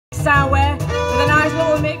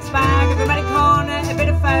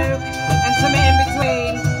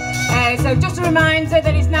So just a reminder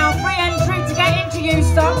that it's now free entry to get into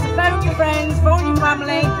Yewstock, so phone your friends, phone your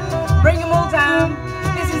family, bring them all down.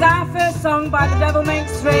 This is our first song by The Devil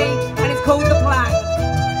Makes Three, and it's called The Plan.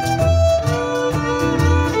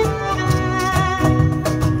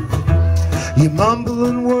 You're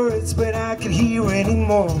mumbling words, but I can hear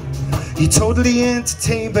anymore. You're totally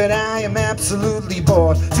entertained, but I am absolutely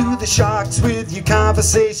bored. To the sharks with your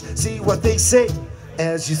conversation, see what they say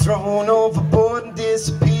as you're thrown overboard and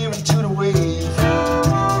disappear into the waves.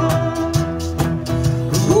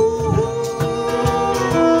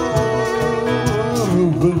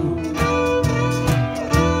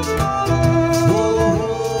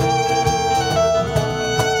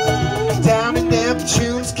 Down in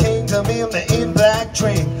Neptune's kingdom in the in-black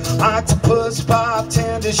train, octopus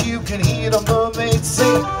bartenders, you can hear the mermaids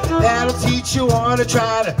sing. That'll teach you how to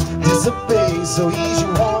try to disobey. So here's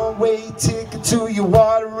your one-way ticket to your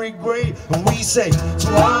watery grave. And we say to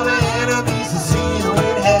all the enemies that see you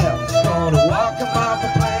in hell, gonna walk them off the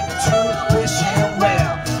plank to wishing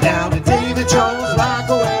well. Now to David Jones, like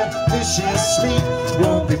a wet fishes sleep,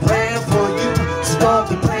 won't be praying for you, so don't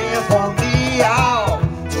be praying for me. Oh,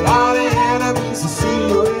 to all the enemies that see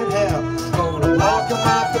you in hell, gonna walk them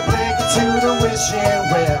off the plank to the wishing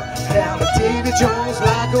well. Now to David Jones,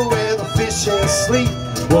 like a wet fishes sleep,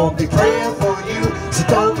 won't be praying for you, so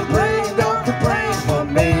don't be praying for me. Don't be praying for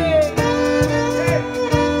me.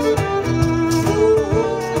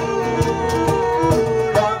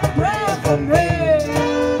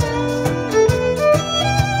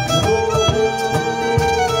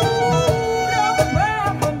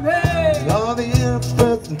 All the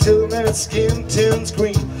effort until their skin turns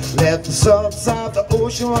green, let the salts of the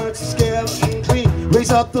ocean wash the skeleton clean.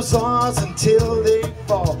 Raise up those arms until they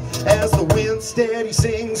fall. As the wind steady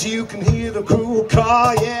sings, you can hear the cruel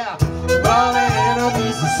call, yeah. All the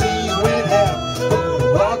enemies that see you in hell,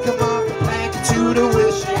 walk them off the plank to the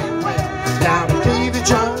wishing well. Now to David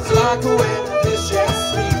Jones, like a wet fish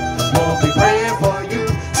asleep, won't be praying for you,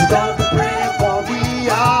 so don't be praying for me.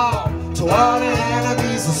 Oh, to all the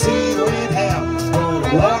enemies that see you in hell,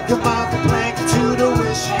 walk them off the plank to the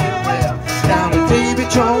wishing well. Now to David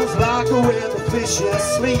Jones, like a wet fish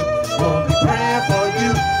asleep,